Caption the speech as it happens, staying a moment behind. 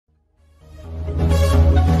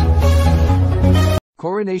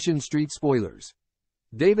Coronation Street spoilers.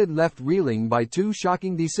 David left reeling by two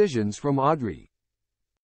shocking decisions from Audrey.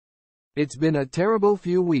 It's been a terrible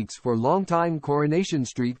few weeks for longtime Coronation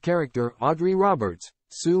Street character Audrey Roberts,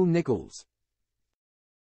 Sue Nichols.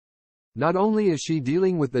 Not only is she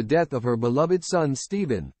dealing with the death of her beloved son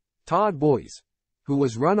Stephen, Todd Boyce, who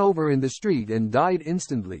was run over in the street and died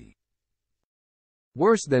instantly.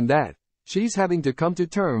 Worse than that, she's having to come to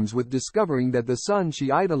terms with discovering that the son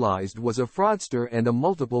she idolized was a fraudster and a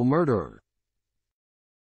multiple murderer.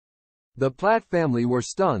 The Platt family were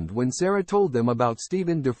stunned when Sarah told them about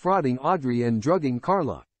Stephen defrauding Audrey and drugging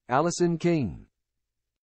Carla, Allison King.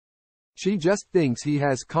 She just thinks he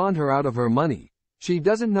has conned her out of her money. She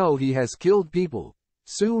doesn't know he has killed people,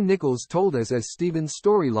 Sue Nichols told us as Stephen's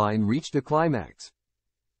storyline reached a climax.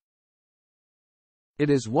 It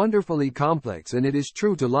is wonderfully complex and it is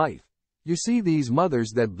true to life. You see these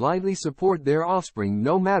mothers that blindly support their offspring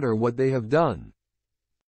no matter what they have done.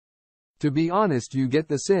 To be honest, you get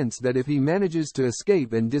the sense that if he manages to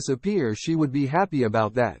escape and disappear, she would be happy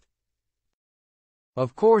about that.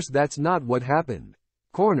 Of course, that's not what happened.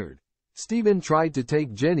 Cornered, Stephen tried to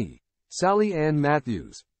take Jenny, Sally Ann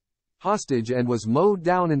Matthews, hostage and was mowed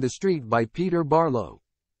down in the street by Peter Barlow,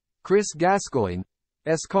 Chris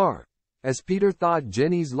Gascoigne's car, as Peter thought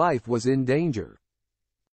Jenny's life was in danger.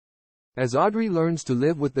 As Audrey learns to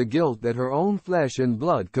live with the guilt that her own flesh and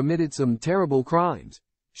blood committed some terrible crimes,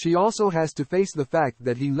 she also has to face the fact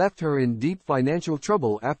that he left her in deep financial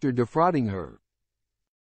trouble after defrauding her.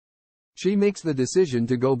 She makes the decision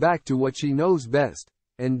to go back to what she knows best,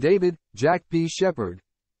 and David, Jack P. Shepard,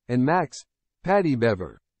 and Max, Patty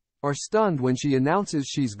Bever, are stunned when she announces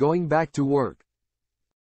she's going back to work.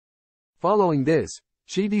 Following this,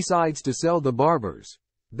 she decides to sell the barbers.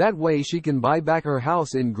 That way she can buy back her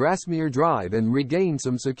house in Grasmere Drive and regain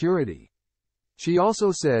some security. She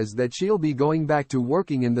also says that she'll be going back to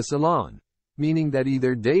working in the salon, meaning that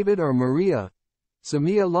either David or Maria,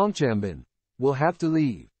 Samia Longchamben, will have to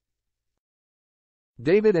leave.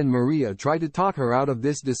 David and Maria try to talk her out of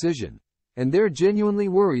this decision, and they're genuinely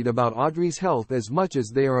worried about Audrey's health as much as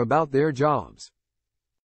they are about their jobs.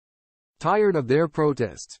 Tired of their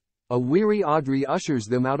protests, a weary Audrey ushers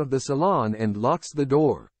them out of the salon and locks the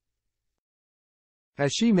door.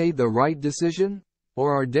 Has she made the right decision?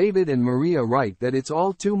 Or are David and Maria right that it's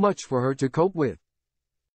all too much for her to cope with?